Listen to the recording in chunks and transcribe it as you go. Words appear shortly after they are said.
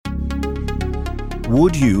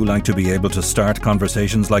Would you like to be able to start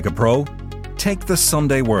conversations like a pro? Take the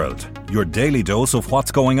Sunday World, your daily dose of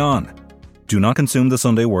what's going on. Do not consume the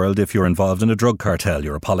Sunday World if you're involved in a drug cartel,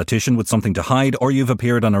 you're a politician with something to hide, or you've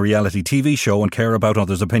appeared on a reality TV show and care about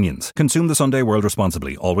others' opinions. Consume the Sunday World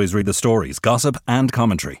responsibly. Always read the stories, gossip and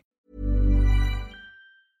commentary.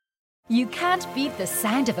 You can't beat the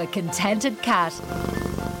sound of a contented cat.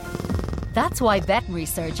 That's why veterinary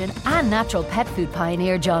surgeon and natural pet food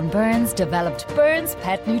pioneer John Burns developed Burns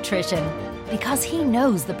Pet Nutrition. Because he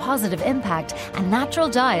knows the positive impact a natural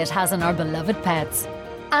diet has on our beloved pets.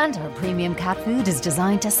 And our premium cat food is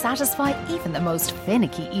designed to satisfy even the most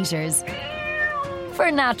finicky eaters. For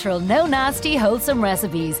natural, no nasty, wholesome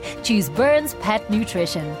recipes, choose Burns Pet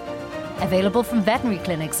Nutrition. Available from veterinary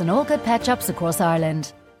clinics and all good pet shops across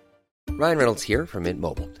Ireland. Ryan Reynolds here from Mint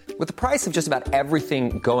Mobile. With the price of just about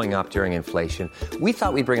everything going up during inflation, we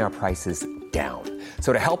thought we'd bring our prices down.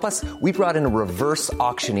 So to help us, we brought in a reverse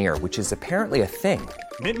auctioneer, which is apparently a thing.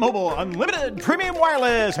 Mint Mobile Unlimited Premium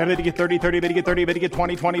Wireless. How to get 30, 30, bit to get 30, bit to get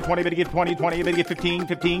 20, 20, 20, bit to get 20, 20, bit to get 15,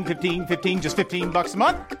 15, 15, 15, just $15 a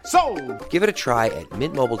month? Sold! Give it a try at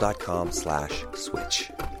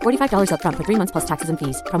mintmobile.com/switch. $45 up front for 3 months plus taxes and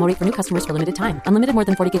fees. Promo rate for new customers for limited time. Unlimited more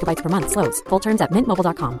than 40 gigabytes per month. Slows full terms at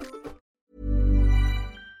mintmobile.com.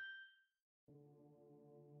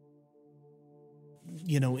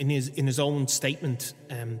 You know, in his own statement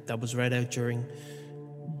that was read out during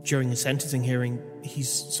the sentencing hearing, he's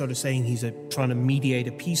sort of saying he's trying to mediate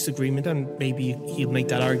a peace agreement, and maybe he'll make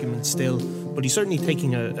that argument still. But he's certainly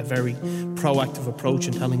taking a very proactive approach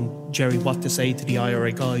and telling Jerry what to say to the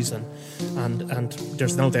IRA guys, and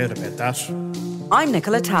there's no doubt about that. I'm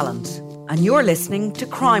Nicola Tallant, and you're listening to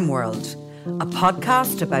Crime World, a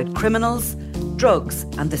podcast about criminals, drugs,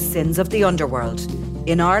 and the sins of the underworld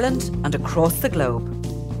in Ireland and across the globe.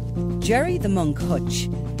 Jerry the Monk Hutch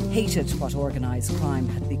hated what organised crime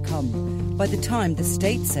had become by the time the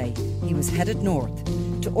state say he was headed north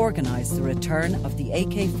to organise the return of the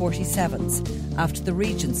AK-47s after the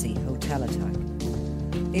Regency hotel attack.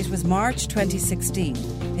 It was March 2016.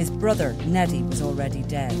 His brother Neddy was already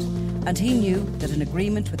dead, and he knew that an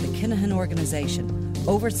agreement with the Kinahan organisation,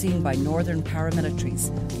 overseen by northern paramilitaries,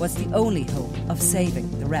 was the only hope of saving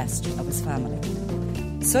the rest of his family.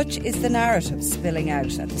 Such is the narrative spilling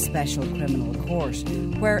out at the Special Criminal Court,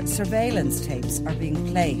 where surveillance tapes are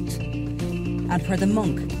being played and where the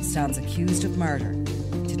monk stands accused of murder.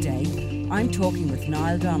 Today, I'm talking with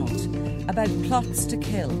Niall Donald about plots to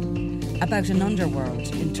kill, about an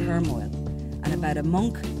underworld in turmoil, and about a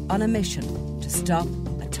monk on a mission to stop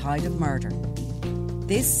a tide of murder.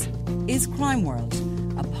 This is Crime World,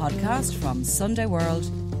 a podcast from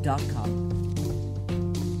SundayWorld.com.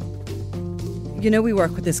 You know, we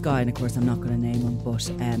work with this guy, and of course I'm not going to name him, but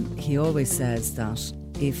he always says that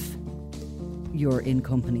if you're in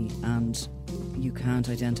company and you can't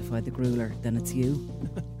identify the grueler, then it's you.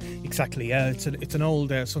 Exactly, yeah. It's an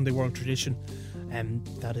old Sunday World tradition,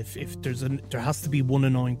 that if there has to be one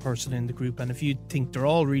annoying person in the group, and if you think they're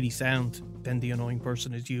all really sound, then the annoying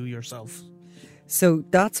person is you yourself. So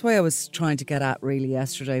that's why I was trying to get at really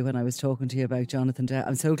yesterday when I was talking to you about Jonathan Dowd.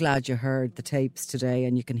 I'm so glad you heard the tapes today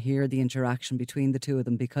and you can hear the interaction between the two of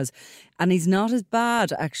them, and he's not as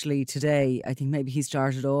bad actually today. I think maybe he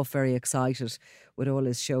started off very excited with all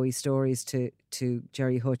his showy stories to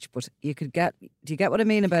Jerry Hutch, but do you get what I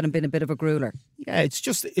mean about him being a bit of a grueler? Yeah, it's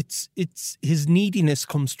just it's his neediness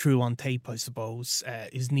comes through on tape, I suppose.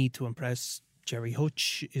 His need to impress Jerry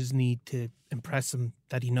Hutch, his need to impress him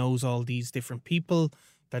that he knows all these different people,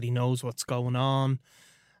 that he knows what's going on.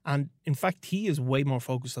 And in fact, he is way more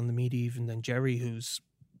focused on the media even than Jerry, who's,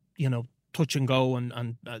 you know, touch and go and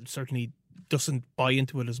certainly doesn't buy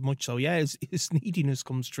into it as much. So yeah, his neediness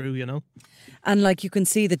comes through, you know. And like you can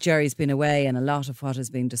see that Jerry's been away, and a lot of what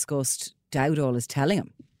has been discussed, Dowdall is telling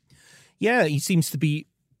him. Yeah, he's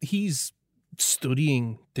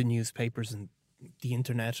studying the newspapers and the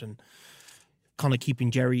internet and kind of keeping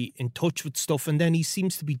Jerry in touch with stuff, and then he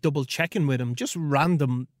seems to be double checking with him just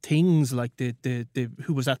random things like the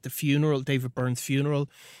who was at the funeral, David Byrne's funeral.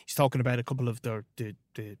 He's talking about a couple of the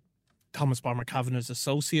Thomas Bomber Kavanagh's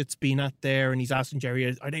associates being at there, and he's asking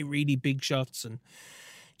Jerry, are they really big shots? And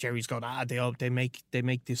Jerry's going, they make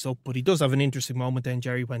this up. But he does have an interesting moment then,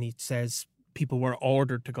 Jerry, when he says people were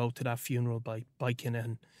ordered to go to that funeral by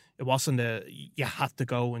Kinahan. It wasn't you had to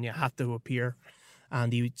go and you had to appear.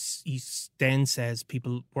 And he then says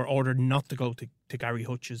people were ordered not to go to Gary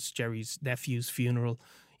Hutch's, Jerry's nephew's funeral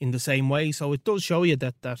in the same way. So it does show you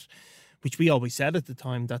that which we always said at the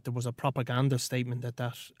time, that there was a propaganda statement at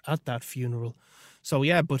that funeral. So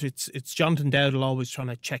yeah, but it's Jonathan Dowdall always trying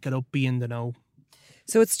to check it up, be in the know.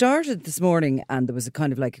 So it started this morning, and there was a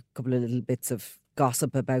kind of like a couple of little bits of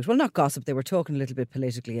gossip about, well, not gossip, they were talking a little bit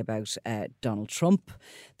politically about Donald Trump.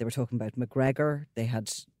 They were talking about McGregor. They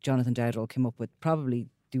had Jonathan Dowdall came up with probably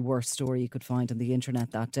the worst story you could find on the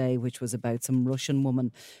internet that day, which was about some Russian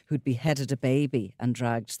woman who'd beheaded a baby and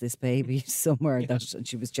dragged this baby somewhere and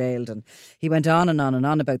she was jailed. And he went on and on and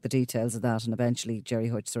on about the details of that. And eventually Jerry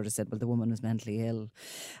Hutch sort of said, well, the woman was mentally ill.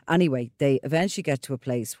 Anyway, they eventually get to a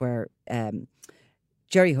place where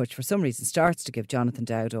Jerry Hutch, for some reason, starts to give Jonathan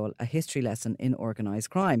Dowdall a history lesson in organised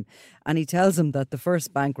crime. And he tells him that the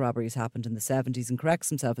first bank robberies happened in the 70s and corrects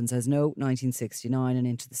himself and says, no, 1969 and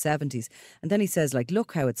into the 70s. And then he says, like,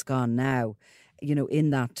 look how it's gone now, you know, in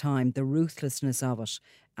that time, the ruthlessness of it.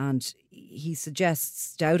 And he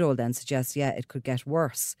suggests, Dowdall then suggests, yeah, it could get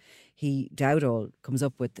worse. Dowdall comes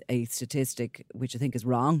up with a statistic, which I think is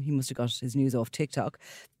wrong. He must have got his news off TikTok,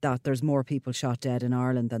 that there's more people shot dead in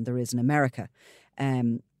Ireland than there is in America.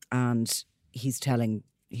 And he's telling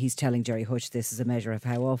Jerry Hutch this is a measure of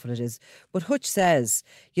how awful it is. But Hutch says,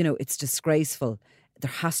 you know, it's disgraceful.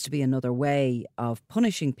 There has to be another way of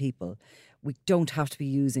punishing people. We don't have to be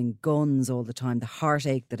using guns all the time, the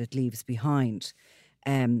heartache that it leaves behind.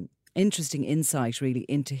 Interesting insight, really,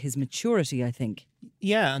 into his maturity, I think.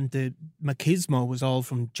 Yeah, and the machismo was all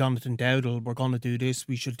from Jonathan Dowdall. We're going to do this,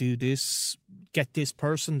 we should do this, get this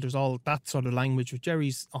person. There's all that sort of language. With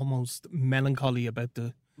Jerry's almost melancholy about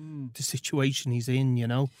the situation he's in, you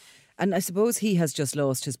know. And I suppose he has just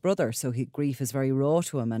lost his brother, so grief is very raw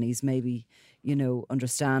to him, and he's maybe, you know,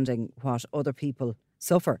 understanding what other people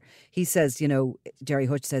suffer. He says, you know, Jerry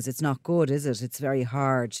Hutch says, it's not good, is it? It's very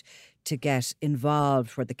hard to get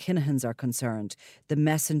involved where the Kinahans are concerned. The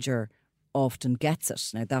messenger often gets it.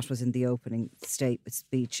 Now, that was in the opening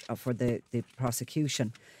speech for the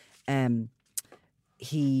prosecution.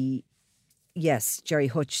 Jerry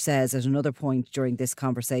Hutch says at another point during this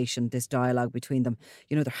conversation, this dialogue between them,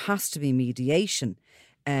 you know, there has to be mediation.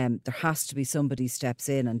 There has to be somebody steps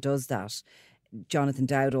in and does that. Jonathan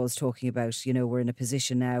Dowdall is talking about, you know, we're in a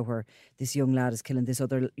position now where this young lad is killing this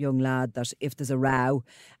other young lad, that if there's a row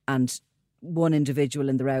and one individual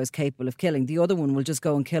in the row is capable of killing, the other one will just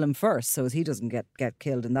go and kill him first so as he doesn't get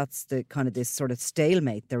killed. And that's the kind of this sort of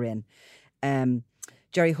stalemate they're in.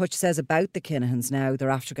 Jerry Hutch says about the Kinahans now, they're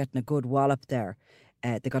after getting a good wallop there.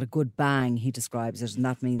 They got a good bang, he describes it, and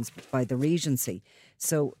that means by the Regency.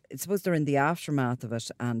 So I suppose they're in the aftermath of it,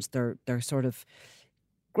 and they're sort of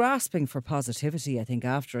grasping for positivity, I think,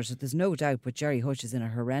 after it. There's no doubt, but Jerry Hutch is in a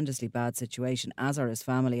horrendously bad situation, as are his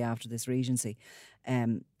family after this Regency.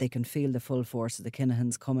 They can feel the full force of the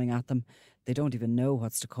Kinahans coming at them. They don't even know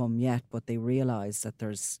what's to come yet, but they realise that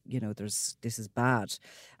this is bad.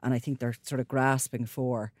 And I think they're sort of grasping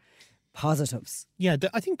for positives. Yeah,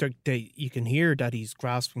 I think you can hear that he's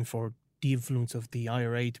grasping for the influence of the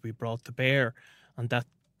IRA to be brought to bear, and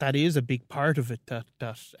that is a big part of it,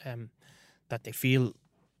 that they feel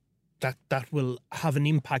that will have an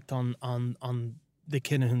impact on the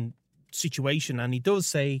Kinahan situation. And he does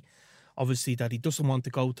say, obviously, that he doesn't want to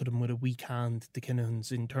go to them with a weak hand, the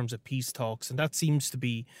Kinahans, in terms of peace talks. And that seems to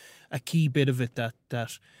be a key bit of it,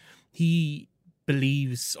 that he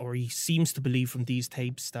believes, or he seems to believe from these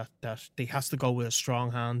tapes, that they has to go with a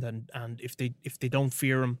strong hand, and if they don't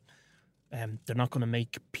fear him, they're not going to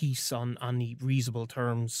make peace on any reasonable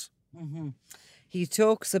terms. Mm-hmm. He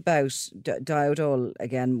talks about Dowdall,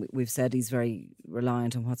 again, we've said he's very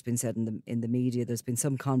reliant on what's been said in the media. There's been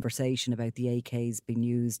some conversation about the AKs being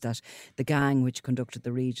used, that the gang which conducted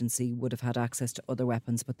the Regency would have had access to other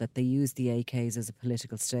weapons, but that they used the AKs as a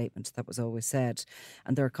political statement. That was always said.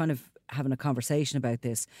 And they're kind of having a conversation about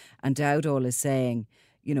this. And Dowdall is saying,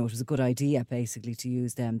 you know, it was a good idea, basically, to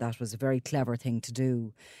use them. That was a very clever thing to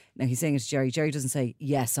do. Now, he's saying it to Jerry. Jerry doesn't say,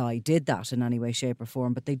 yes, I did that in any way, shape or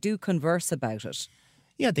form, but they do converse about it.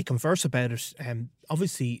 Yeah, they converse about it.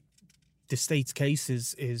 Obviously, the state's case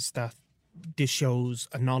is that this shows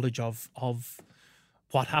a knowledge of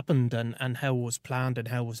what happened and how it was planned and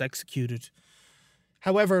how it was executed.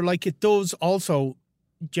 However, like, it does also,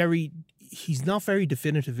 Jerry, he's not very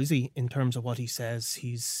definitive, is he, in terms of what he says?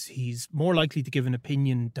 He's more likely to give an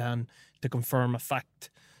opinion than to confirm a fact.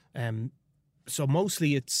 So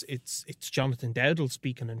mostly it's Jonathan Dowdall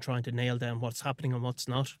speaking and trying to nail down what's happening and what's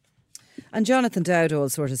not. And Jonathan Dowdall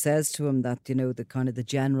sort of says to him that, you know, the kind of the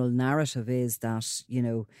general narrative is that, you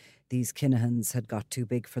know, these Kinahans had got too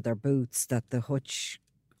big for their boots, that the Hutch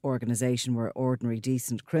organisation were ordinary,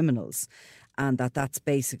 decent criminals, and that's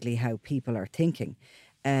basically how people are thinking.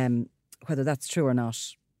 Whether that's true or not,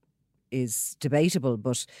 is debatable,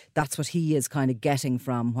 but that's what he is kind of getting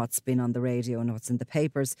from what's been on the radio and what's in the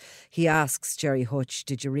papers. He asks Jerry Hutch,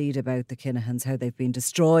 did you read about the Kinahans, how they've been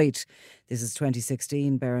destroyed? This is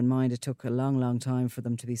 2016, bear in mind it took a long, long time for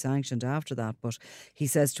them to be sanctioned after that. But he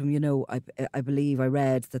says to him, I believe I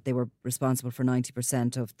read that they were responsible for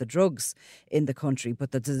 90% of the drugs in the country,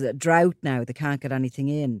 but that there's a drought now, they can't get anything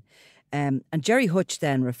in. And Jerry Hutch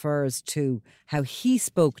then refers to how he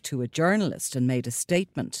spoke to a journalist and made a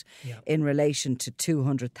statement in relation to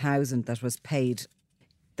 200,000 that was paid,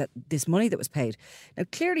 that this money that was paid. Now,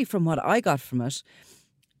 clearly from what I got from it,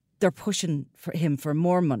 they're pushing for him for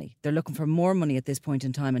more money. They're looking for more money at this point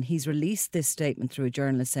in time. And he's released this statement through a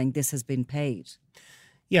journalist saying this has been paid.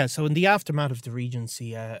 Yeah, so in the aftermath of the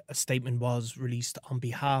Regency, a statement was released on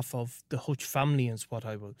behalf of the Hutch family, is what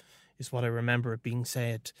I remember it being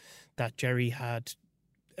said, that Jerry had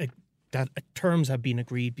that terms had been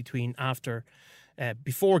agreed between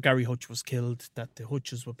before Gary Hutch was killed, that the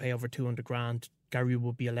Hutches would pay over 200 grand. Gary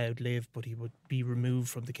would be allowed to live, but he would be removed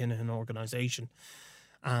from the Kinahan organisation.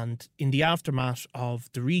 And in the aftermath of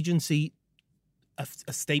the Regency,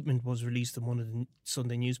 a statement was released in one of the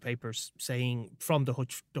Sunday newspapers saying, from the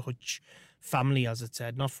Hutch family, as it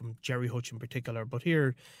said, not from Jerry Hutch in particular, but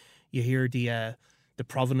here you hear the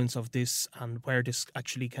provenance of this and where this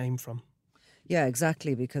actually came from. Yeah,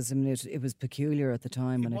 exactly, because I mean it was peculiar at the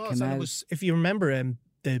time when it came out. It was, if you remember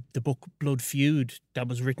the book Blood Feud that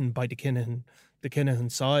was written by the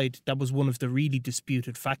Kinahan side, that was one of the really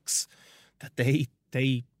disputed facts, that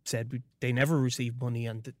they said they never received money,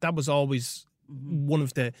 and that was always one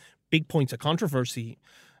of the big points of controversy.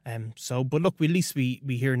 But look, at least we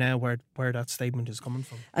hear now where that statement is coming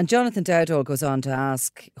from. And Jonathan Dowdall goes on to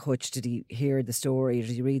ask Hutch, did he hear the story, or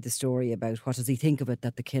did he read the story about what does he think of it,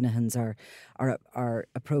 that the Kinahans are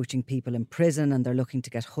approaching people in prison and they're looking to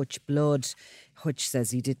get Hutch blood. Hutch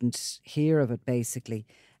says he didn't hear of it, basically.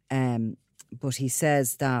 But he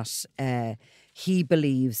says that he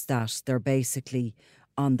believes that they're basically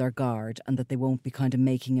on their guard and that they won't be kind of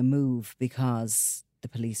making a move because the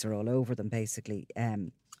police are all over them, basically.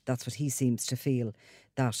 That's what he seems to feel,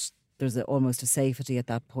 that there's almost a safety at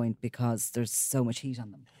that point because there's so much heat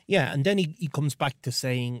on them. Yeah, and then he comes back to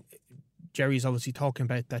saying, Jerry's obviously talking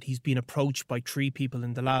about that he's been approached by 3 people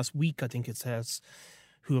in the last week, I think it says,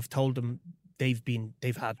 who have told him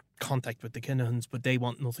they've had contact with the Kinahans, but they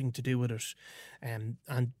want nothing to do with it. And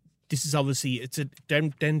this is obviously,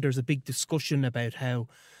 then there's a big discussion about how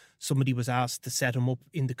somebody was asked to set him up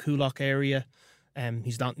in the Coolock area.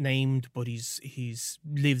 He's not named, but he's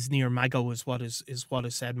lives near Mago, is what is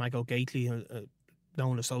said. Mago Gately, a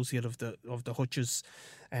known associate of the Hutches,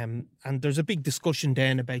 and there's a big discussion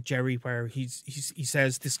then about Jerry, where he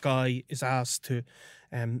says this guy is asked to,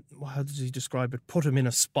 how does he describe it? Put him in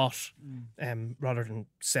a spot, rather than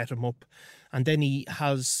set him up, and then he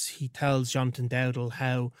tells Jonathan Dowdall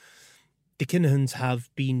how the Kinahans have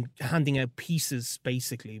been handing out pieces,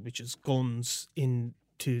 basically, which is guns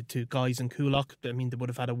to guys in Coolock. I mean, they would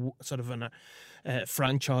have had a sort of a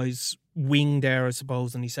franchise wing there, I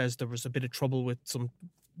suppose. And he says there was a bit of trouble with some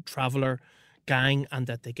traveller gang and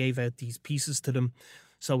that they gave out these pieces to them.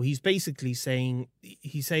 So he's basically saying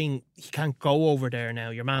he can't go over there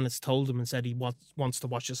now. Your man has told him and said he wants to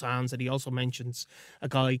wash his hands. And he also mentions a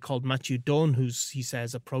guy called Matthew Dunn, he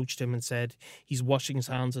says approached him and said he's washing his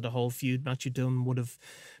hands of the whole feud. Matthew Dunn would have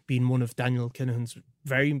been one of Daniel Kinahan's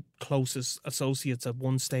very closest associates at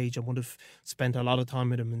one stage and would have spent a lot of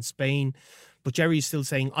time with him in Spain. But Jerry's still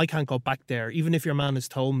saying, I can't go back there. Even if your man has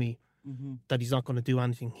told me that he's not going to do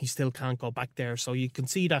anything, he still can't go back there. So you can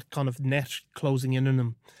see that kind of net closing in on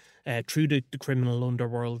him through the criminal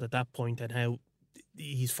underworld at that point, and how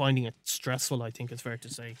he's finding it stressful, I think it's fair to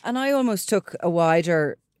say. And I almost took a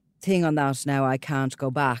wider thing on that now, I can't go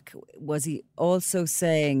back. Was he also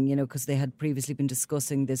saying, because they had previously been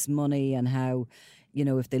discussing this money and how,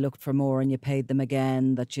 if they looked for more and you paid them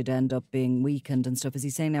again, that you'd end up being weakened and stuff. Is he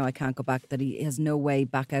saying now, I can't go back, that he has no way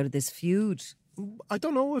back out of this feud? I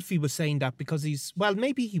don't know if he was saying that because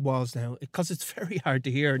maybe he was now, because it's very hard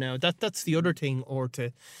to hear now. That's the other thing, or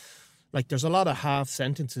to, there's a lot of half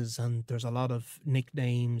sentences and there's a lot of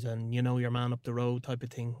nicknames and, your man up the road type of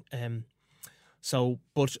thing.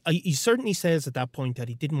 But he certainly says at that point that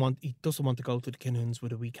he doesn't want to go to the Kinahans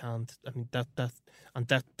with a weak hand. I mean,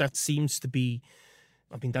 that seems to be,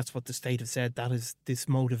 that's what the state have said. That is this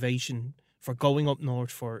motivation for going up north,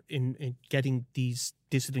 for in getting these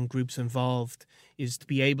dissident groups involved, is to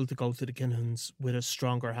be able to go to the Kinahans with a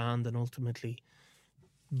stronger hand and ultimately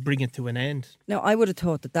bring it to an end. Now, I would have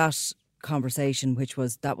thought that conversation,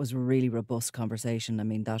 that was a really robust conversation. I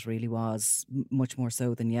mean, that really was much more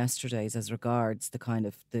so than yesterday's as regards the kind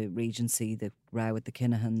of the Regency, the row with the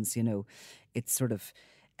Kinahans. You know, it's sort of,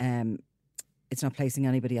 it's not placing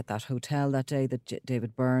anybody at that hotel that day that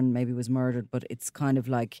David Byrne maybe was murdered, but it's kind of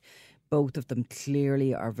like both of them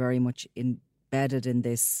clearly are very much embedded in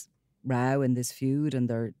this row, in this feud, and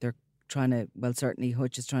they're trying to, well, certainly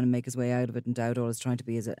Hutch is trying to make his way out of it, and Dowdall is trying to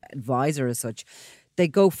be his advisor as such. They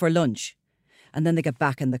go for lunch and then they get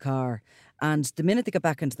back in the car. And the minute they get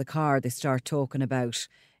back into the car, they start talking about,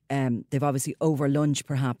 they've obviously over lunch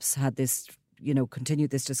perhaps had this, you know, continued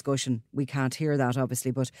this discussion. We can't hear that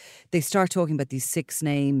obviously, but they start talking about these 6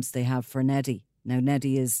 names they have for Neddy. Now,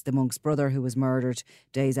 Neddy is the monk's brother who was murdered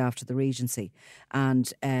days after the Regency.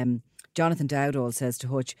 And Jonathan Dowdall says to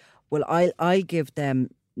Hutch, well, I'll give them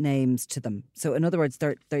names to them. So in other words,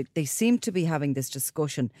 they seem to be having this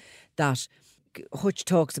discussion that Hutch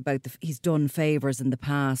talks about he's done favours in the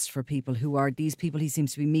past for people who are these people he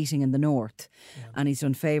seems to be meeting in the north, and he's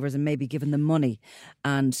done favours and maybe given them money,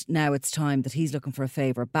 and now it's time that he's looking for a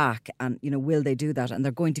favour back, and you know, will they do that? And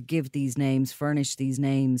they're going to give these names, furnish these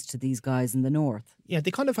names to these guys in the north. Yeah,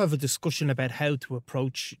 they kind of have a discussion about how to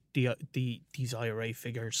approach these IRA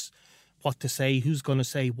figures, what to say, who's going to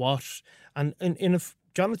say what, and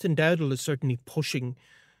Jonathan Dowdall is certainly pushing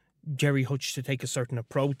Gerry Hutch to take a certain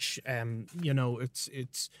approach. You know,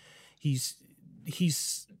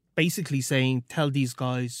 he's basically saying, tell these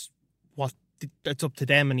guys what it's up to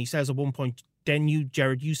them. And he says at one point, then you,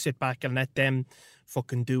 Jared, you sit back and let them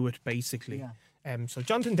fucking do it, basically. Yeah. So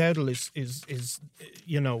Jonathan Dowdall is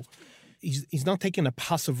you know, he's not taking a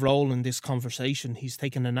passive role in this conversation. He's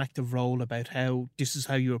taking an active role about how this is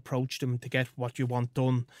how you approach them to get what you want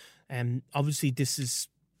done. Obviously, this is,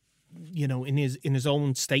 you know, in his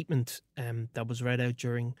own statement that was read out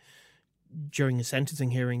during a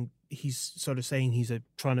sentencing hearing, he's sort of saying he's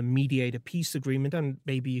trying to mediate a peace agreement, and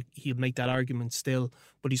maybe he'll make that argument still.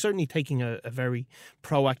 But he's certainly taking a very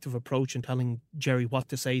proactive approach and telling Gerry what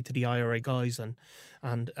to say to the IRA guys,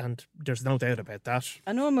 and there's no doubt about that.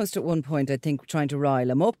 And almost at one point, I think, trying to rile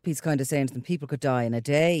him up, he's kind of saying to them, people could die in a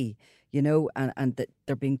day, you know, and that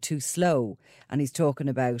they're being too slow. And he's talking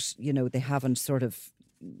about, you know, they haven't sort of,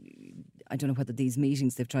 I don't know whether these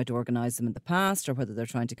meetings, they've tried to organise them in the past or whether they're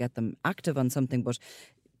trying to get them active on something, but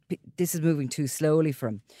this is moving too slowly for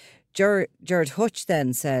him. Gerard Hutch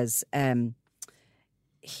then says,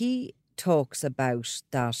 he talks about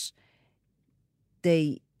that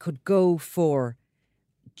they could go for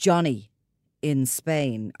Johnny in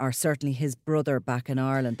Spain, or certainly his brother back in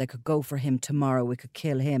Ireland. They could go for him tomorrow, we could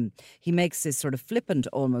kill him. He makes this sort of flippant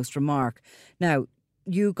almost remark. Now,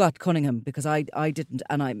 you got Cunningham, because I didn't,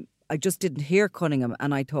 and I just didn't hear Cunningham,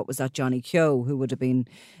 and I thought was that Johnny Keogh, who would have been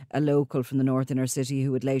a local from the North Inner City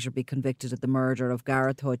who would later be convicted of the murder of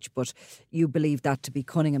Gareth Hutch, but you believe that to be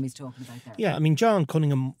Cunningham he's talking about there. Yeah, I mean, John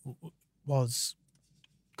Cunningham was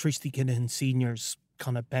Christy Kinahan Sr.'s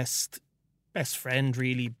kind of best friend,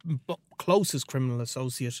 really, closest criminal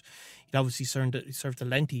associate. He'd obviously served a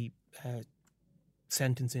lengthy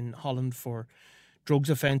sentence in Holland for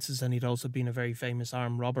drugs offences, and he'd also been a very famous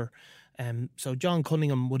armed robber. So John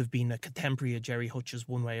Cunningham would have been a contemporary of Gerry Hutch's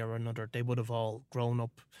one way or another. They would have all grown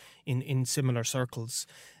up in similar circles.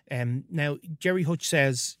 Now, Gerry Hutch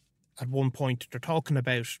says at one point they're talking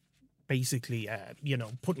about basically, you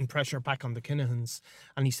know, putting pressure back on the Kinahans,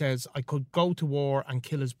 and he says, I could go to war and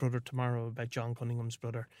kill his brother tomorrow, about John Cunningham's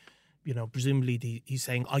brother. You know, presumably he's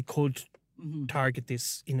saying, I could target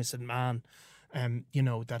this innocent man. You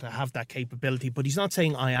know, that I have that capability, but he's not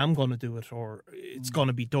saying I am going to do it or it's going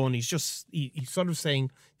to be done. He's just he's sort of saying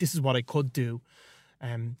this is what I could do.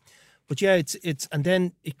 But yeah, it's and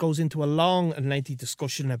then it goes into a long and lengthy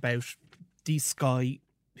discussion about this guy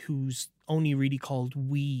who's only really called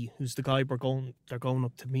Wee, who's the guy they're going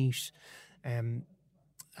up to meet, and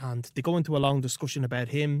they go into a long discussion about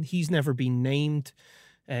him. He's never been named.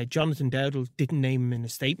 Jonathan Dowdall didn't name him in a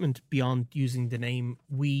statement beyond using the name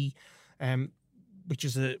Wee. Which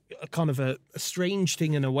is a kind of a strange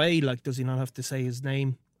thing in a way. Like, does he not have to say his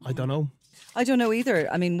name? I don't know. I don't know either.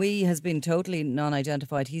 I mean, Wee has been totally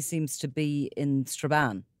non-identified. He seems to be in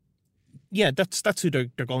Strabane. Yeah, that's who they're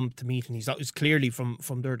going to meet, and he's clearly from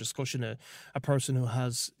their discussion a person who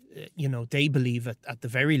has, you know, they believe at the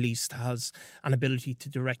very least has an ability to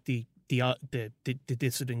direct the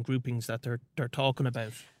dissident groupings that they're talking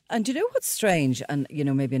about. And do you know what's strange? And, you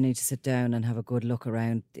know, maybe I need to sit down and have a good look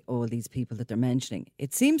around all these people that they're mentioning.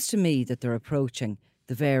 It seems to me that they're approaching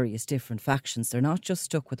the various different factions. They're not just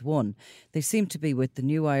stuck with one. They seem to be with the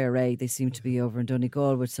new IRA. They seem to be over in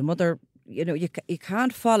Donegal with some other you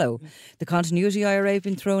can't follow the continuity IRA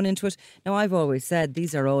been thrown into it. Now, I've always said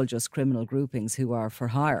these are all just criminal groupings who are for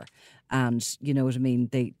hire. And you know what I mean?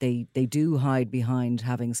 They do hide behind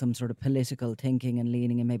having some sort of political thinking and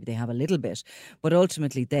leaning, and maybe they have a little bit. But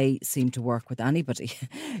ultimately, they seem to work with anybody.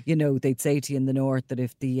 They'd say to you in the North that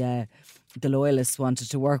if the loyalists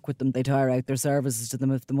wanted to work with them, they'd hire out their services to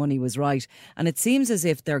them if the money was right. And it seems as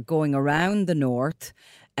if they're going around the North.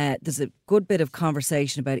 There's a good bit of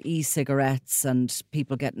conversation about e-cigarettes and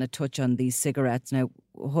people getting a touch on these cigarettes. Now,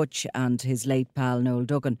 Hutch and his late pal Noel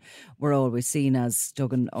Duggan were always seen as,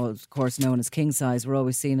 Duggan, of course known as King Size, were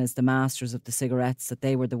always seen as the masters of the cigarettes, that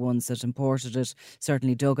they were the ones that imported it,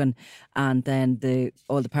 certainly Duggan. And then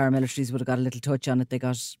all the paramilitaries would have got a little touch on it. They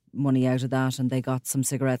got money out of that and they got some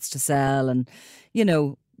cigarettes to sell. And,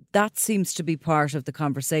 that seems to be part of the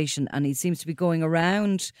conversation. And he seems to be going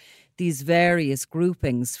around these various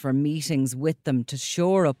groupings for meetings with them to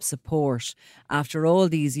shore up support after all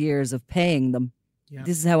these years of paying them. Yeah.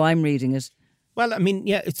 This is how I'm reading it. Well, I mean,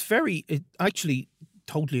 yeah, actually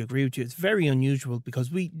totally agree with you. It's very unusual because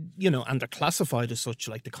and they're classified as such,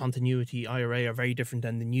 like the continuity IRA are very different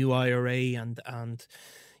than the new IRA and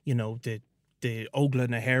the Ogla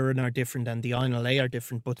and the Heron are different and the INLA are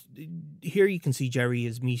different. But here you can see Jerry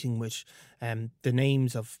is meeting with the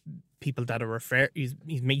names of people that are he's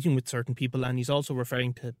meeting with certain people, and he's also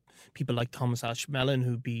referring to people like Thomas Ashmelin,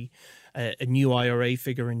 who'd be a new IRA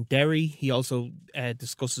figure in Derry. He also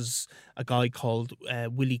discusses a guy called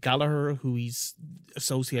Willie Gallagher, who he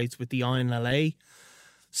associates with the INLA.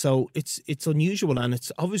 So it's unusual, and it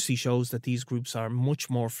obviously shows that these groups are much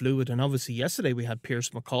more fluid. And obviously yesterday we had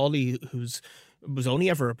Pierce Macaulay, was only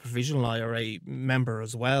ever a provisional IRA member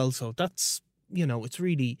as well. So that's,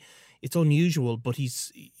 it's unusual, but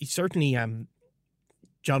he's certainly,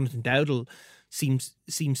 Jonathan Dowdall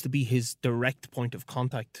seems to be his direct point of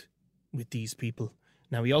contact with these people.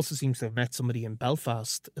 Now, he also seems to have met somebody in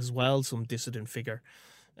Belfast as well, some dissident figure,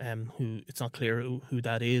 who it's not clear who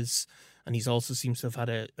that is. And he's also seems to have had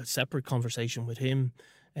a separate conversation with him.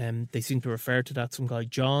 They seem to refer to that, some guy,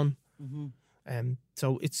 John. Mm-hmm.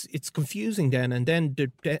 So it's confusing then. And then,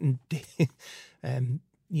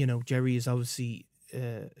 Jerry is obviously,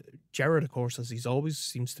 Jared, of course, as he's always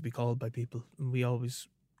seems to be called by people. And we always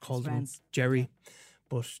called him Jerry.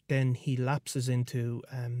 But then he lapses into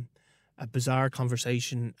a bizarre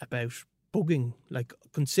conversation about bugging, like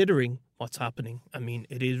considering what's happening. I mean,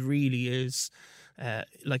 really is...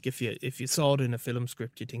 like if you saw it in a film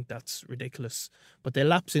script, you think that's ridiculous. But they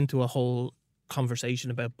lapse into a whole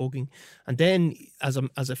conversation about bugging, and then as a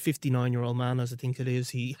 59-year-old man, as I think it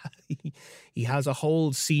is, he has a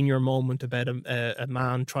whole senior moment about a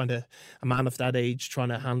man of that age trying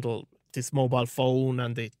to handle this mobile phone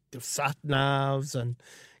and the sat navs and.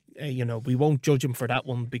 We won't judge him for that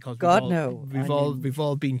one because we've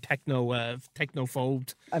all been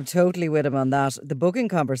technophobed. I'm totally with him on that. The bugging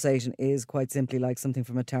conversation is quite simply like something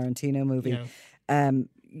from a Tarantino movie. Yeah.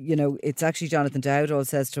 It's actually Jonathan Dowdall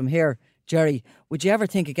says to him, "Here, Jerry, would you ever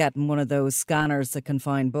think of getting one of those scanners that can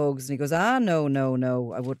find bugs?" And he goes,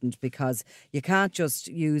 no, I wouldn't, because you can't just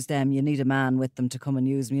use them. You need a man with them to come and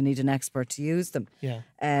use them. You need an expert to use them. Yeah.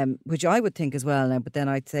 Which I would think as well now, but then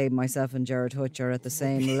I'd say myself and Jared Hutch are at the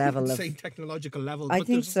same level. Same technological level. I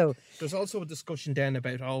think so. There's also a discussion then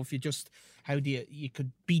about, how do you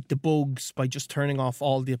could beat the bugs by just turning off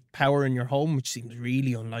all the power in your home, which seems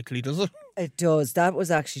really unlikely, does it? It does. That was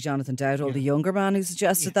actually Jonathan Dowdall, the younger man, who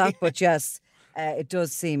suggested that. But yes, it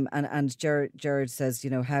does seem. And Jared says,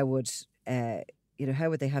 how would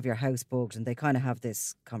they have your house bugged? And they kind of have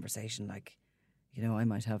this conversation like, I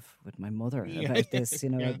might have with my mother about this,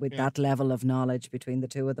 with that level of knowledge between the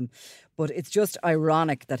two of them. But it's just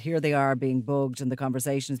ironic that here they are being bugged and the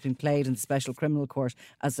conversation is being played in the special criminal court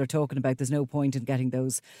as they're talking about there's no point in getting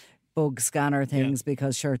those bug scanner things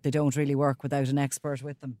because, sure, they don't really work without an expert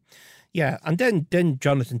with them. Yeah, and then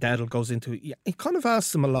Jonathan Dowdall goes into it. He kind of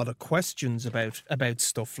asks them a lot of questions about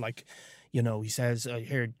stuff like, he says, I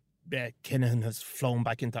heard Kinahan has flown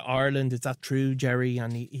back into Ireland. Is that true, Jerry?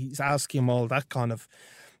 And he's asking him all that kind of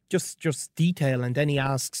just detail. And then he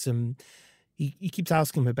asks him, he keeps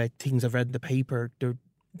asking him about things I've read in the paper. They're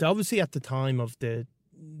obviously at the time of the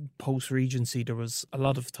post-Regency, there was a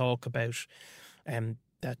lot of talk about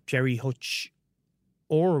that Jerry Hutch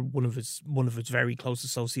or one of his very close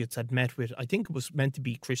associates had met with, I think it was meant to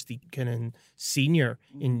be Christy Kinahan Sr.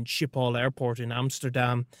 in Schiphol Airport in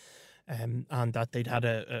Amsterdam. And that they'd had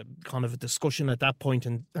a kind of a discussion at that point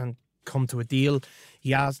and come to a deal.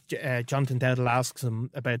 He asked, Jonathan Dowdall asks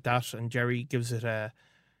him about that, and Jerry gives it a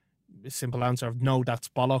simple answer of no, that's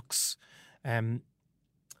bollocks.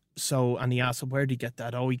 And he asked him, where did he get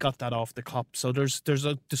that? Oh, he got that off the cop. So there's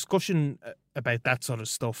a discussion about that sort of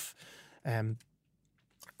stuff. And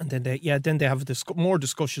then they have more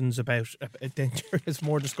discussions about then there's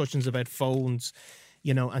more discussions about phones,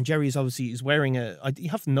 and Jerry's obviously is wearing you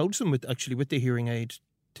have to notice him with the hearing aid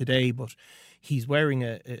today, but he's wearing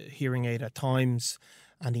a hearing aid at times,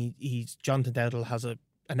 and he's Jonathan Dowdall has it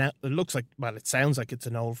looks like, well, it sounds like it's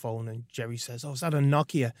an old phone, and Jerry says, oh, is that a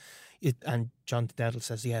Nokia? And Jonathan Dowdall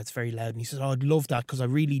says, yeah, it's very loud. And he says, oh, I'd love that because I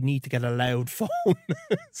really need to get a loud phone.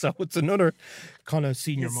 So it's another kind of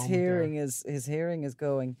senior moment. His hearing is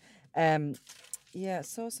going. Yeah, I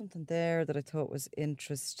saw something there that I thought was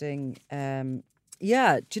interesting.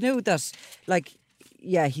 Yeah, do you know that, like,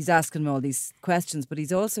 yeah, he's asking him all these questions, but he's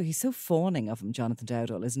so fawning of him, Jonathan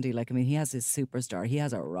Dowdall, isn't he? Like, I mean, he has his superstar. He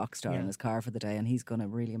has a rock star in his car for the day, and he's going to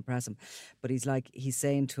really impress him. But he's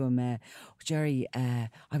saying to him, Jerry, I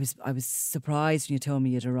was surprised when you told me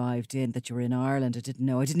you'd arrived that you were in Ireland. I didn't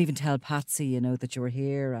know. I didn't even tell Patsy, that you were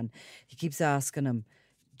here. And he keeps asking him.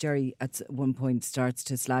 Jerry at one point starts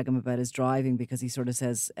to slag him about his driving because he sort of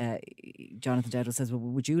says, Jonathan Dowdall says, well,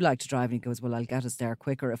 would you like to drive? And he goes, well, I'll get us there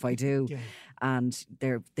quicker if I do. Yeah. And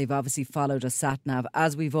they've obviously followed a sat-nav,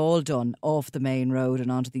 as we've all done, off the main road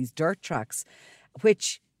and onto these dirt tracks,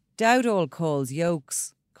 which Dowdall calls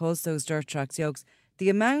those dirt tracks yokes. The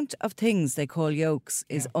amount of things they call yokes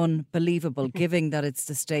is unbelievable, given that it's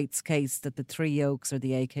the state's case that the 3 yokes are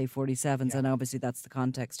the AK-47s, and obviously that's the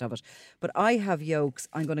context of it. But I have yokes.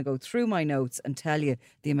 I'm going to go through my notes and tell you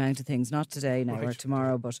the amount of things, not today now or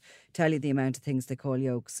tomorrow, but tell you the amount of things they call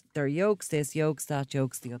yokes. They're yokes this, yokes that,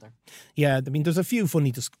 yokes the other. Yeah, I mean, there's a few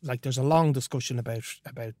funny, there's a long discussion about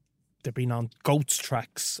they're being on goats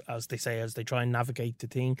tracks, as they say, as they try and navigate the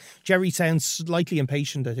thing. Jerry sounds slightly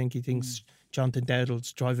impatient. I think he thinks Jonathan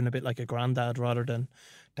Dowdall's driving a bit like a granddad rather than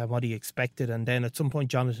what he expected. And then at some point,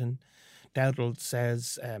 Jonathan Dowdall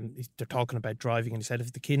says, they're talking about driving, and he said,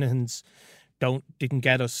 if the Kinahans didn't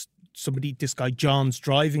get us, this guy John's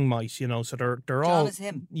driving might, so they're John all... John is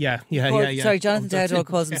him. Yeah. Sorry, Jonathan Dowdall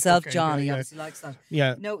calls himself John. He obviously likes that.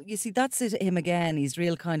 Yeah. No, you see, that's him again. He's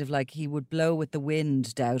real kind of like, he would blow with the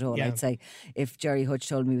wind, Dowdall, I'd say. If Jerry Hutch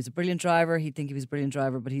told me he was a brilliant driver, he'd think he was a brilliant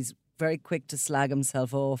driver, but he's very quick to slag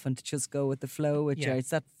himself off and to just go with the flow with Jerry. It's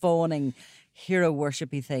that fawning, hero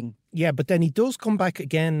worshipy thing. Yeah, but then he does come back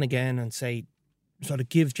again and again and say, sort of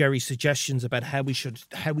give Jerry suggestions about how we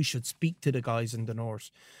should speak to the guys in the north.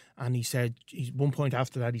 And he said, one point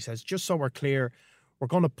after that, he says, just so we're clear, we're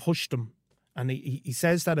going to push them. And he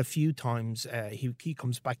says that a few times. He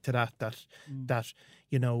comes back to that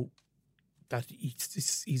that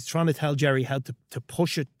he's trying to tell Jerry how to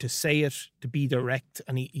push it, to say it, to be direct.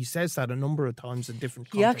 And he says that a number of times in different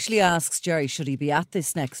contexts. He actually asks Jerry, should he be at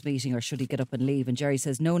this next meeting or should he get up and leave? And Jerry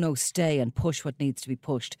says, no, stay and push what needs to be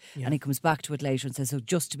pushed. Yeah. And he comes back to it later and says, so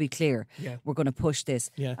just to be clear, we're going to push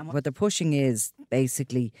this. Yeah. And what they're pushing is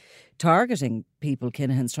basically targeting people.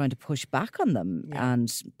 Kinahan's trying to push back on them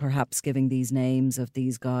and perhaps giving these names of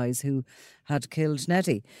these guys who had killed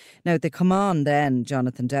Nettie. Now, they come on then,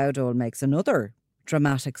 Jonathan Dowdall makes another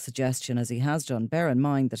dramatic suggestion, as he has done. Bear in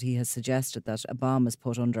mind that he has suggested that a bomb is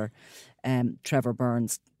put under Trevor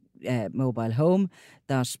Byrne's mobile home,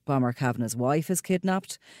 that Bomber Kavanagh's wife is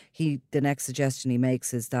kidnapped. The next suggestion he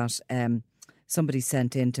makes is that somebody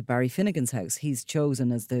sent in to Barry Finnegan's house. He's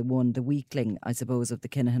chosen as the weakling, I suppose, of the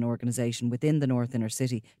Kinahan organisation within the North Inner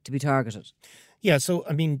City to be targeted. Yeah, so,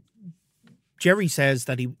 I mean, Jerry says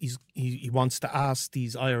that he wants to ask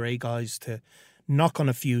these IRA guys to knock on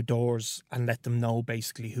a few doors and let them know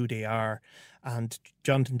basically who they are. And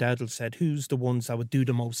Jonathan Dowdall said, who's the ones that would do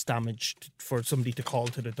the most damage for somebody to call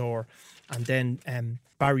to the door? And then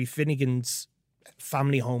Barry Finnegan's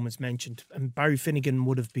family home is mentioned, and Barry Finnegan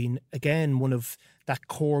would have been again one of that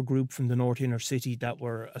core group from the North Inner City that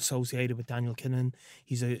were associated with Daniel Kinahan.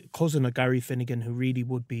 He's a cousin of Gary Finnegan, who really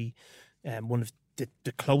would be one of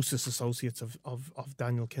the closest associates of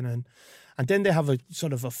Daniel Kinahan. And then they have a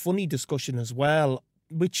sort of a funny discussion as well,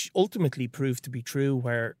 which ultimately proved to be true,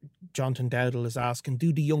 where Jonathan Dowdall is asking,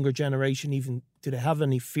 do the younger generation do they have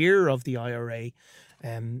any fear of the IRA?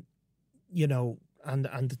 And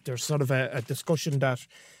there's sort of a discussion that,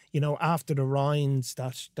 after the Ryans,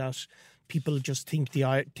 that people just think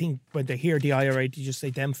when they hear the IRA, they just say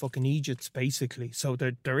them fucking Egypts, basically. So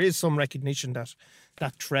there is some recognition that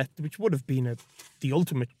threat, which would have been the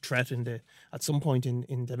ultimate threat at some point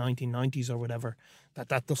in the 1990s or whatever,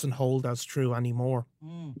 that doesn't hold as true anymore.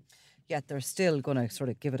 Yet they're still going to sort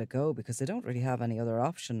of give it a go because they don't really have any other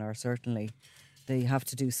option, or certainly they have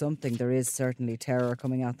to do something. There is certainly terror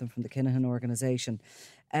coming at them from the Kinahan organisation.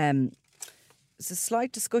 a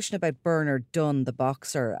slight discussion about Bernard Dunn, the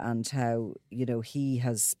boxer, and how, he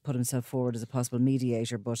has put himself forward as a possible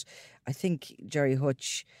mediator. But I think Jerry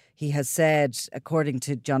Hutch, he has said, according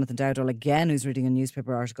to Jonathan Dowdall, again, who's reading a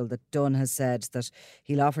newspaper article, that Dunn has said that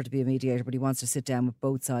he'll offer to be a mediator, but he wants to sit down with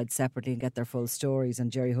both sides separately and get their full stories.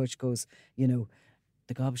 And Jerry Hutch goes, the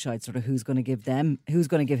gobshite, sort of who's going to give him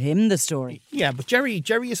the story. Yeah, but Jerry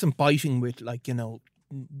isn't biting with,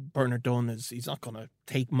 Bernard Dunn he's not going to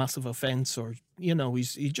take massive offence, or he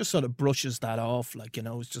just sort of brushes that off,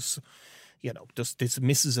 it's just just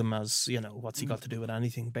dismisses him as what's he got to do with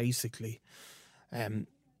anything, basically.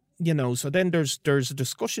 So then there's a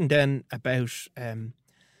discussion then about another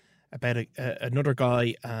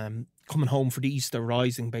guy coming home for the Easter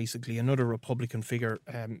Rising, basically another Republican figure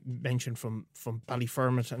mentioned from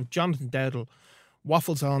Ballyfermot, and Jonathan Dowdall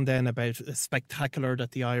waffles on then about a spectacular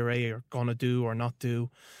that the IRA are going to do or not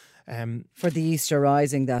do. For the Easter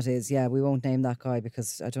Rising, that is. Yeah, we won't name that guy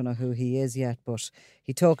because I don't know who he is yet, but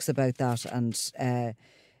he talks about that, and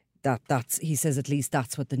that's he says at least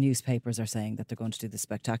that's what the newspapers are saying, that they're going to do the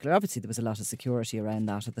spectacular. Obviously, there was a lot of security around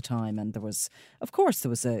that at the time, and there was a threat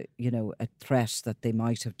that they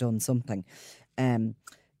might have done something.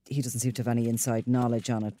 He doesn't seem to have any inside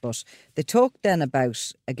knowledge on it, but they talk then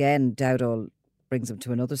about, again, Dowdall brings him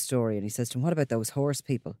to another story, and he says to him, what about those horse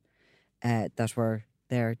people that were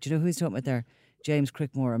there? Do you know who he's talking about there? James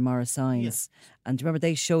Crickmore and Maurice Sines. Yeah. And do you remember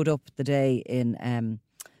they showed up the day in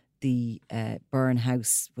the Byrne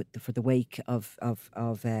house for the wake of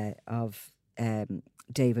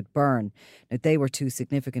David Byrne. Now, they were two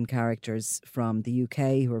significant characters from the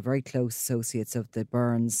UK who were very close associates of the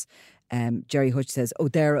Byrnes. Jerry Hutch says,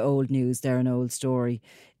 they're old news, they're an old story.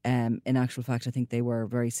 In actual fact, I think they were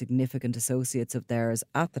very significant associates of theirs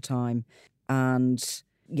at the time. And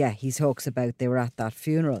yeah, he talks about they were at that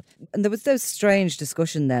funeral. And there was this strange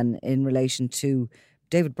discussion then in relation to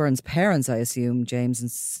David Byrne's parents, I assume,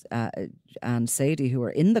 James and Sadie, who were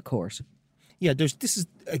in the court. Yeah, this is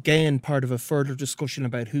again part of a further discussion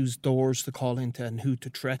about whose doors to call into and who to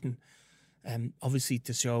threaten. Obviously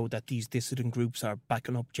to show that these dissident groups are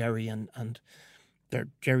backing up Jerry, and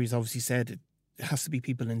Jerry's obviously said it has to be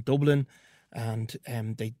people in Dublin, and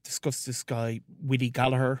they discussed this guy, Willie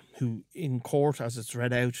Gallagher, who in court, as it's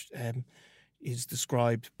read out, is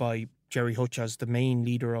described by Jerry Hutch as the main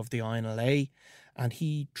leader of the INLA, and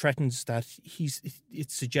he threatens that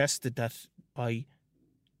it's suggested that by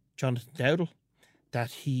Jonathan Dowdall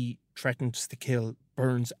that he threatens to kill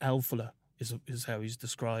Burns Alfala is how he's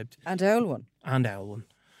described. And Elwyn.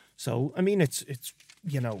 So, I mean, it's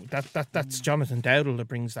that's Jonathan Dowdall that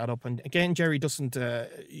brings that up. And again, Jerry doesn't,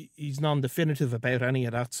 he's non-definitive about any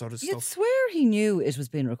of that sort of stuff. You'd swear he knew it was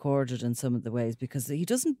being recorded in some of the ways, because he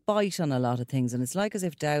doesn't bite on a lot of things. And it's like as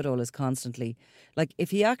if Dowdall is constantly, like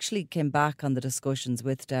if he actually came back on the discussions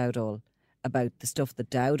with Dowdall about the stuff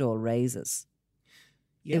that Dowdall raises,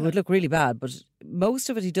 it would look really bad. But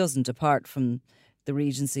most of it he doesn't, apart from the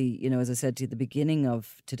Regency, as I said to you, the beginning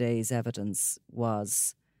of today's evidence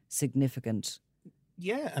was significant.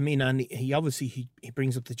 Yeah, I mean, and he obviously he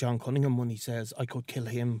brings up the John Cunningham one. He says I could kill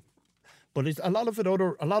him, but a lot of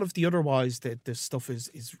the otherwise the stuff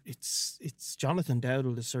is it's Jonathan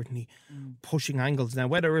Dowdall is certainly pushing angles now.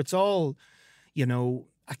 Whether it's all,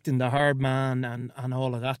 acting the hard man and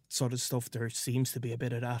all of that sort of stuff, there seems to be a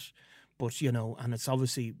bit of that. But, and it's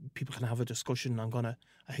obviously people can have a discussion. I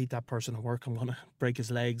hate that person at work. I'm going to break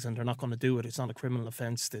his legs, and they're not going to do it. It's not a criminal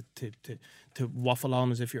offence to waffle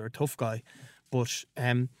on as if you're a tough guy. But,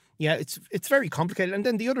 it's very complicated. And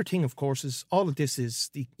then the other thing, of course, is all of this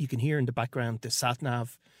is, you can hear in the background, the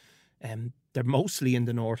sat-nav. They're mostly in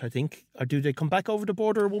the north, I think. Or do they come back over the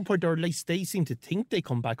border at one point? Or at least they seem to think they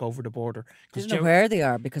come back over the border. I don't know where they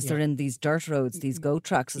are, because they're in these dirt roads, these goat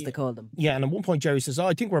tracks, as they call them. Yeah, and at one point Jerry says,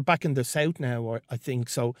 I think we're back in the south now, or I think.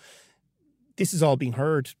 So this is all being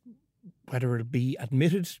heard. Whether it'll be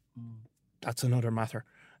admitted, that's another matter.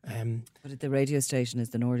 But the radio station is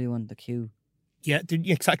the Nordy one, the Q. Yeah,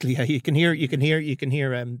 exactly. Yeah, you can hear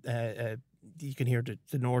the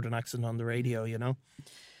northern accent on the radio,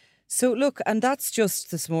 So look, and that's just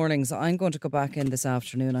this morning. So I'm going to go back in this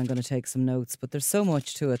afternoon. I'm going to take some notes, but there's so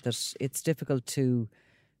much to it that it's difficult to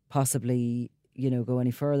possibly, go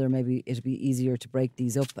any further. Maybe it'd be easier to break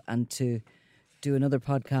these up and to do another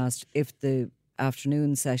podcast if the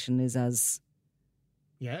afternoon session is as...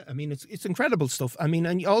 Yeah, I mean, it's incredible stuff. I mean,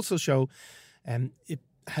 and you also show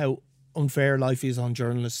how unfair life is on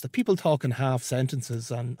journalists, that people talk in half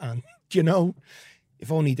sentences and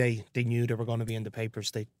if only they knew they were going to be in the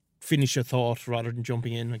papers, they'd finish a thought rather than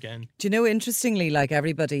jumping in again. Do you know, interestingly, like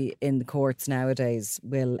everybody in the courts nowadays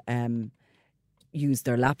will use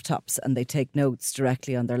their laptops and they take notes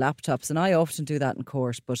directly on their laptops. And I often do that in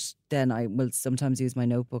court, but then I will sometimes use my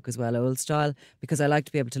notebook as well, old style, because I like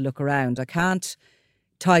to be able to look around. I can't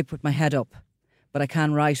type with my head up, but I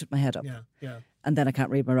can write with my head up. Yeah. And then I can't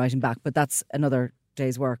read my writing back, but that's another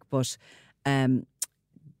day's work. But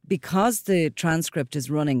because the transcript is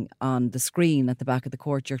running on the screen at the back of the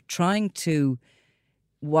court, you're trying to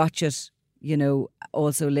watch it, you know,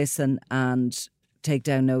 also listen and take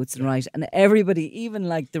down notes and write. And everybody, even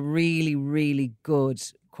like the really, really good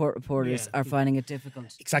court reporters are finding it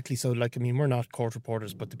difficult. Exactly. So, like, I mean, we're not court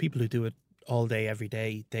reporters, but the people who do it all day, every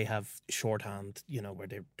day, they have shorthand, you know, where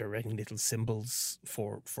they're writing little symbols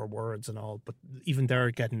for words and all. But even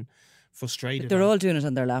they're getting frustrated. But they're all doing it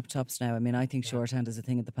on their laptops now. I mean, I think shorthand is a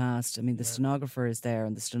thing of the past. I mean, the stenographer is there,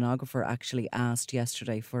 and the stenographer actually asked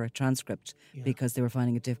yesterday for a transcript because they were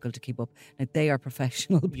finding it difficult to keep up. Now, they are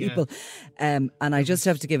professional people. And I just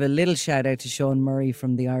have to give a little shout out to Sean Murray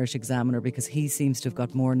from the Irish Examiner, because he seems to have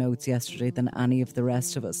got more notes yesterday than any of the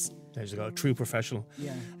rest of us. There's a true professional.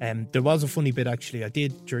 There was a funny bit, actually. I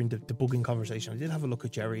did, during the bugging conversation, I did have a look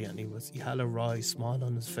at Jerry, and he had a wry smile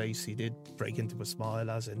on his face. He did break into a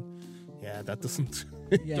smile, as in, that doesn't.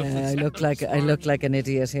 I look like an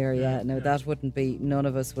idiot here. That wouldn't be. None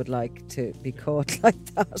of us would like to be caught like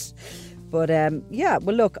that. But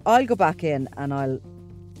well, look, I'll go back in and I'll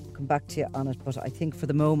come back to you on it. But I think for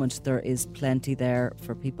the moment there is plenty there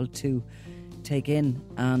for people to take in,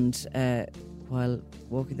 and while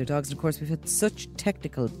walking their dogs. And of course, we've had such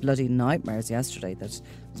technical bloody nightmares yesterday that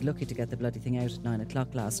I was lucky to get the bloody thing out at 9 o'clock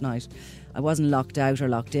last night. I wasn't locked out or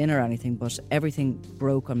locked in or anything, but everything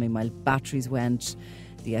broke on me. My batteries went,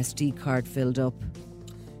 the SD card filled up.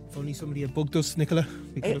 If only somebody had bugged us, Nicola.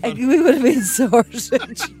 We would have been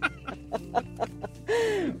sorted.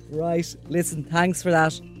 Right, listen, thanks for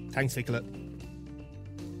that. Thanks, Nicola.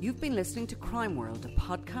 You've been listening to Crime World, a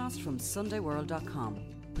podcast from SundayWorld.com.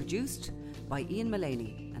 Produced by Ian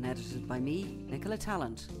Mullaney and edited by me, Nicola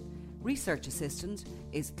Tallant. Research assistant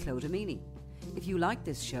is Claude Amini. If you like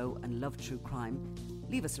this show and love true crime,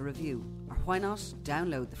 leave us a review, or why not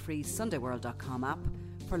download the free SundayWorld.com app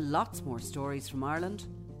for lots more stories from Ireland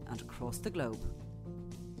and across the globe.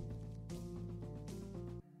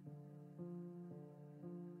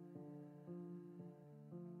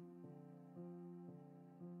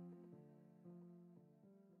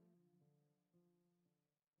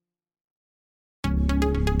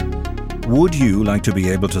 Would you like to be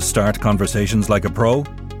able to start conversations like a pro?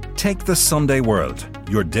 Take the Sunday World,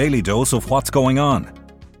 your daily dose of what's going on.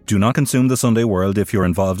 Do not consume the Sunday World if you're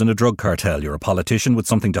involved in a drug cartel, you're a politician with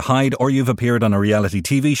something to hide, or you've appeared on a reality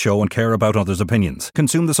TV show and care about others' opinions.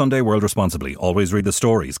 Consume the Sunday World responsibly. Always read the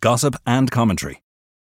stories, gossip and commentary.